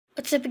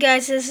What's up,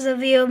 guys? This is a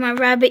video of my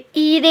rabbit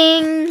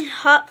eating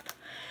Hop,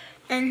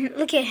 and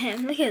look at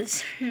him. Look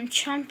at him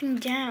chomping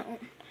down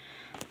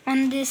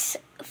on this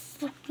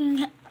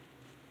fucking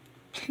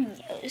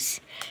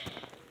nose.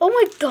 Oh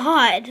my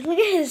god! Look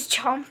at his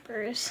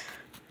chompers.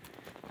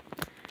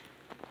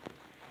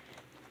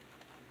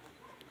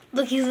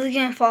 Look, he's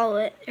gonna follow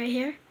it right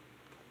here.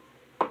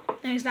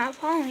 No, he's not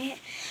following it.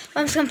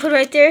 I'm just gonna put it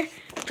right there.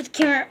 Put the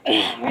camera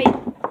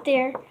right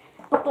there.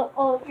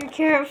 Oh, your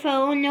carrot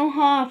fell. Oh no,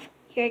 Hop.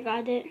 Here, I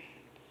got it.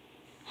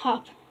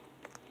 Hop.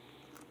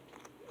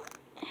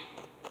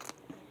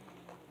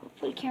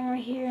 Put the camera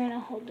here and I'll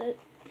hold it.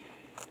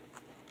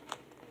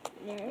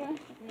 There we go.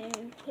 And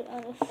then put it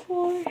on the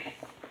floor.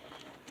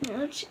 Now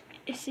let's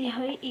see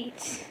how he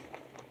eats.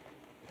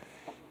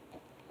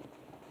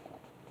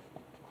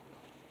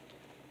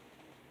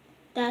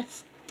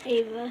 That's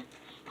Ava.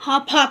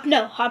 Hop, Hop,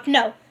 no. Hop,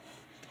 no.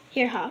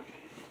 Here, Hop.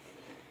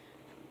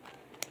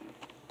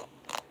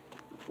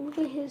 Look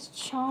at his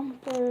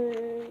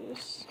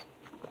chompers.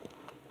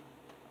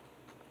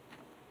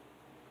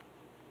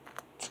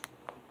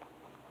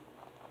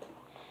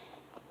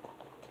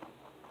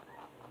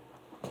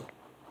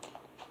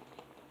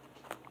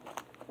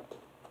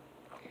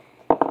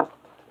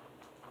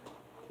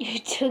 You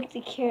took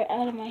the carrot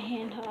out of my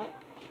hand,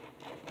 Hop.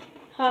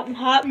 Hop,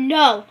 Hop,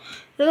 no!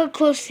 Look how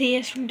close he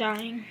is from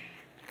dying.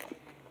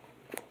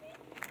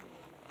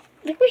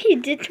 Look what he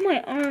did to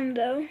my arm,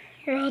 though.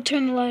 Here, I'll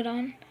turn the light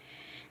on.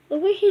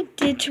 Look what he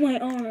did to my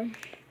arm.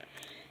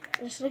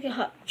 Just look at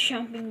Hop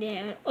chomping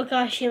down. Oh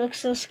gosh, he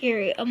looks so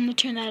scary. I'm gonna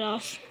turn that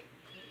off.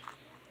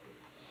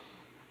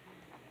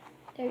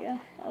 There you go.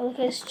 Oh, look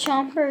at his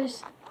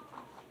chompers.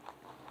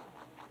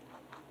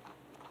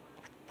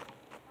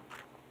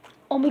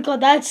 Oh my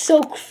god, that's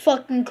so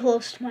fucking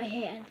close to my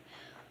hand.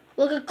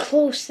 Look how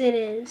close it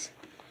is.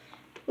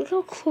 Look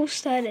how close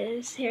that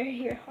is.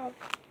 Here, Hop.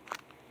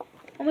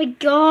 Oh my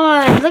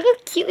god, look how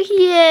cute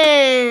he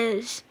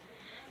is.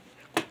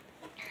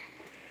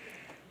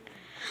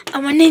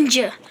 I'm a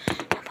ninja.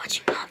 I'm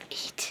watching Hop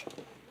eat.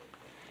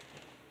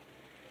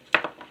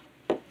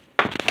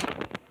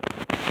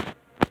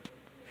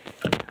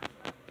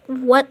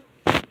 What?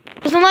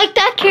 Doesn't like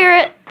that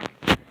carrot.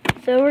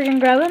 So we're gonna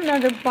grab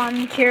another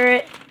bomb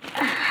carrot.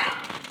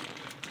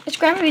 Let's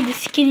grab maybe the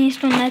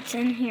skinniest one that's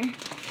in here.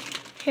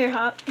 Here,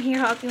 Hop. Here,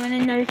 Hop. You want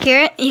another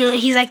carrot?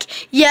 He's like,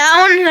 yeah,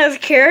 I want another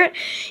carrot.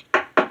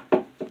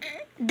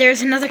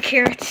 There's another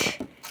carrot.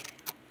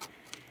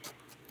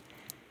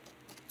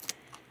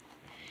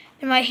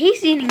 And while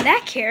he's eating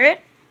that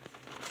carrot,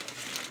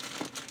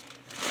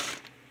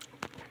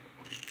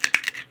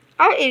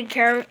 I'll eat a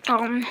carrot.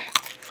 I'm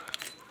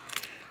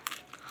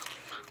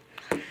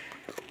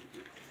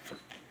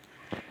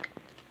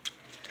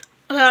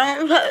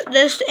gonna put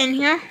this in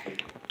here.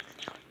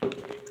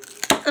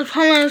 Let's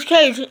put him in his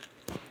cage.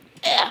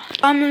 Yeah.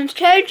 I'm in his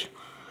cage.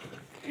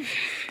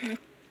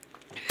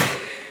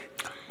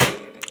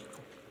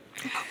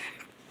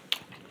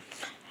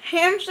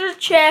 Hamster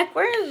check.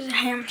 Where is the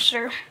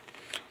hamster?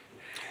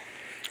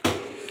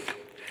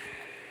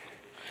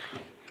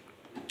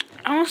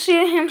 I don't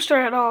see a hamster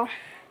at all.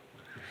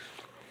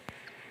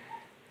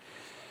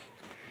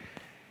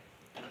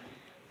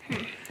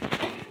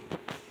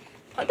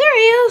 Oh, there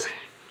he is.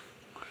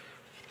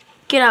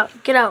 Get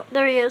out, get out.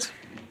 There he is.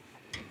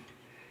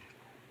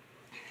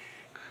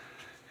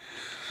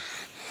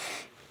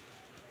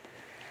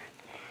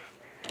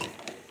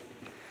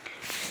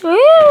 There he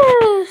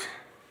is.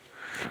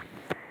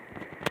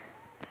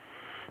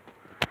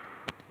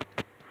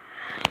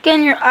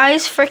 Again, your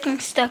eye's freaking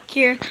stuck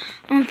here.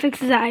 I'm gonna fix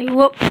his eye.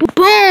 Whoop,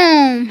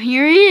 boom!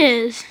 Here he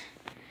is.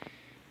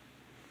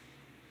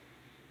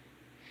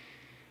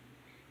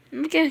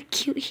 Look how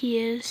cute he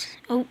is.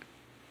 Oh.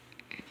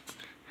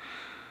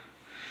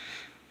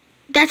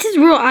 That's his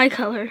real eye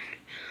color.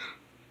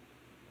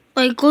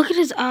 Like, look at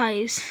his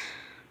eyes.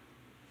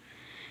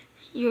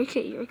 You're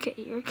okay, you're okay,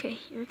 you're okay,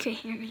 you're okay,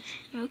 hear me.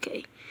 You're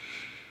okay.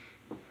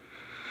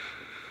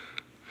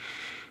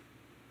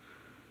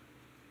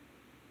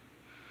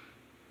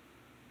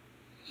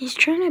 He's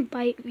trying to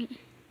bite me.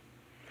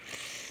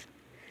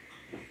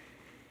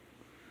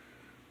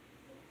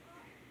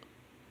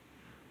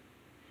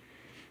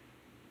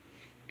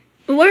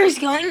 Where is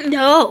he going?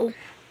 No.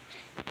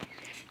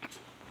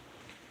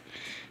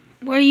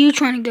 Where are you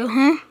trying to go,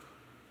 huh?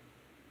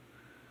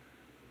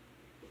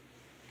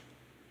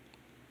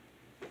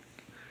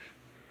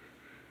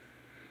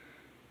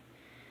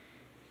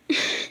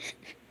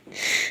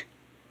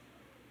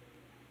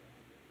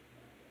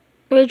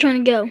 Where are you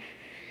trying to go?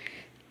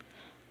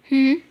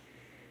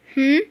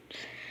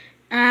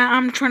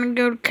 I'm trying to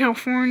go to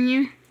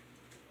California.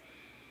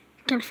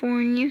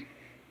 California.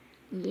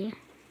 Yeah.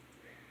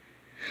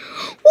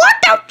 What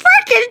the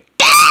frick is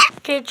that?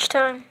 Cage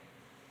time.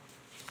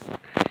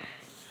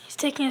 He's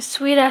taking a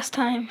sweet ass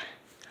time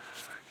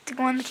to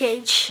go in the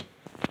cage.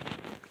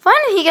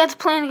 Finally, he got the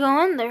plan to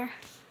go in there.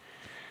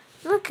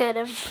 Look at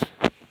him.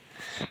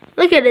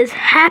 Look at his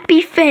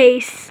happy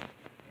face.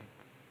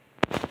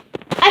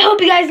 I hope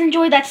you guys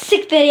enjoyed that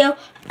sick video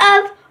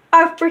of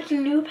our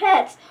freaking new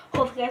pets.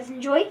 Hope you guys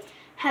enjoy.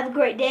 Have a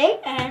great day,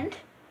 and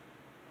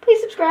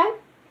please subscribe.